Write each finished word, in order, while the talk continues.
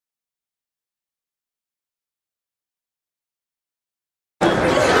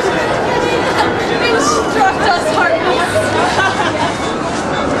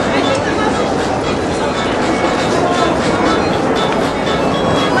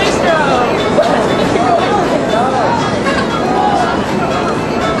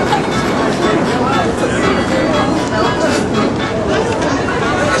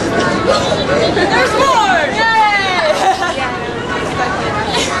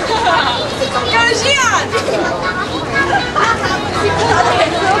I'm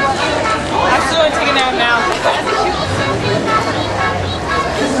still taking out now.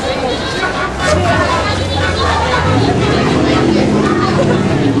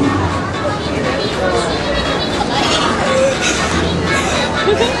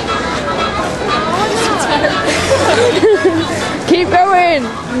 Keep going.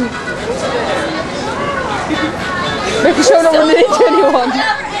 Making sure no one hits anyone.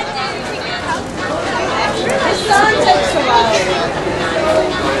 The sun takes a while.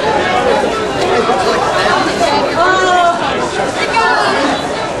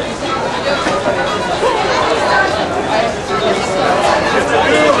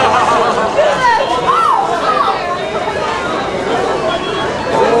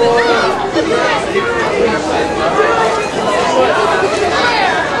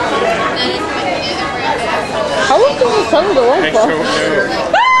 How long does the sun go on for?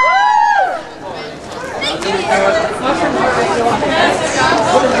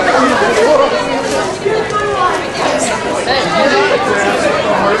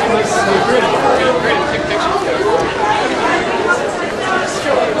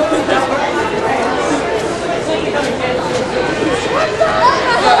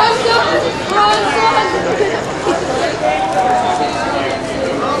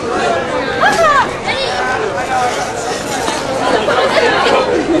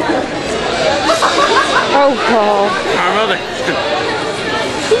 Oh God.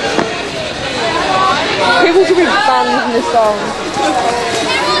 People should be banned from this song.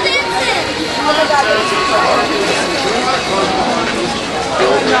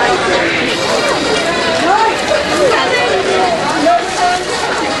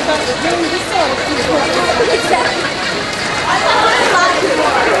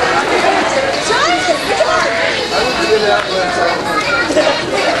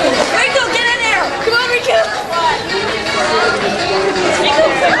 Rico, get in there! Come on, Rico! Rico,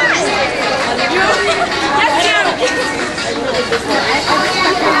 come on!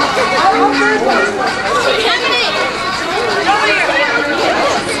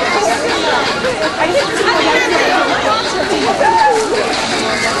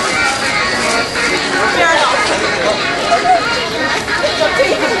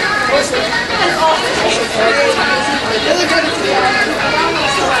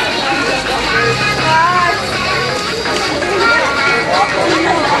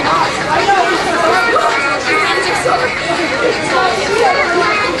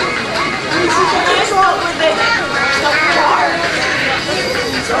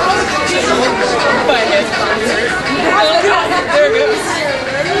 Yes, There it goes.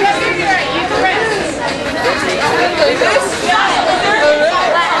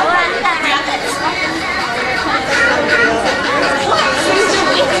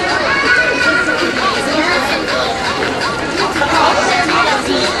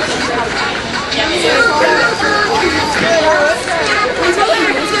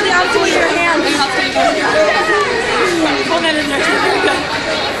 Hold that in there. There we go.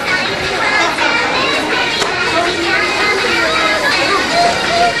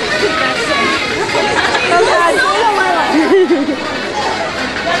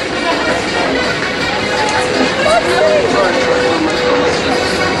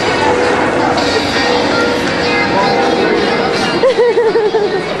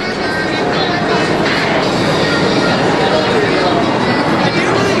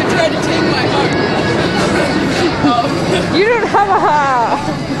 You don't have a heart.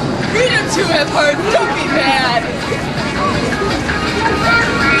 You do too, Epard. Don't be mad.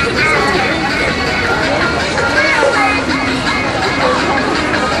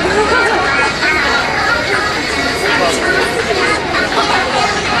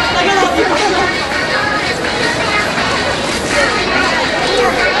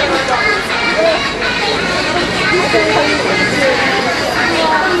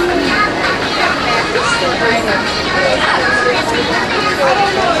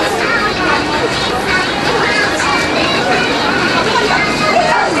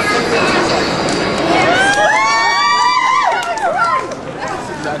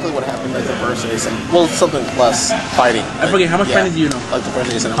 What happened at the first season. Well, something less fighting. I forget, how much Spanish do you know? Like the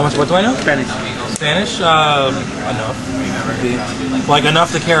first season. How much, what do I know? Spanish. Spanish, enough. Like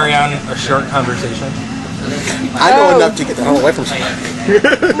enough to carry on a short conversation. I know enough to get the hell away from someone.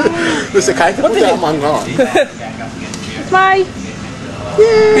 Listen, can I put that on wrong? Bye.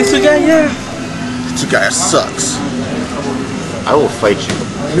 This guy, yeah. This guy sucks. I will fight you.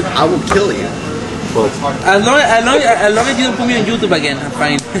 I will kill you. Well, as long as you don't put me on YouTube again, I'm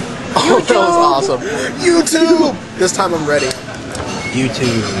fine. Oh, that was awesome. YouTube! This time I'm ready.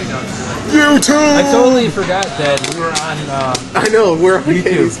 YouTube. YouTube! I totally forgot that we were on I know, we're on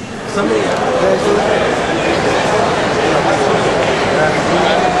YouTube. Somebody.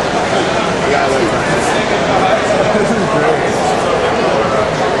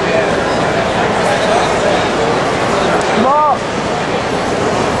 Come on!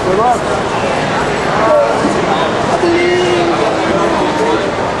 Good luck!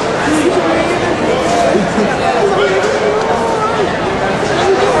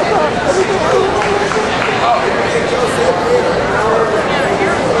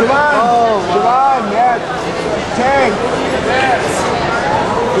 Come on! Come on, Matt! Tank!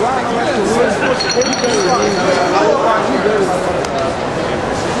 Come on,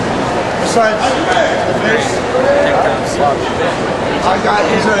 I got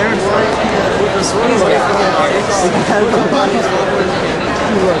his name.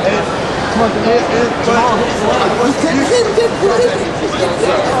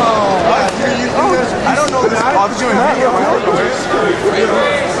 I don't know this. I'll do it.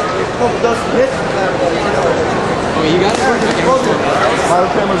 Oh, you got it? My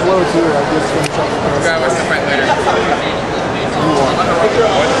camera's low too. I just finished up the press. Grab us to fight later.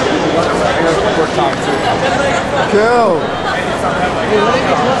 Kill!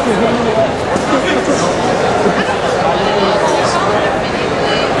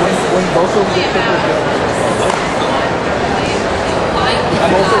 When both of them get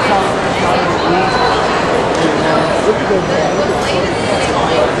I'm also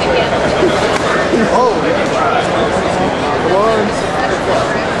oh! Come on!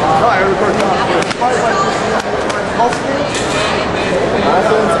 No, I record top.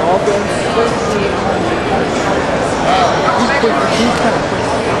 Offense, offense. He's kind of quick.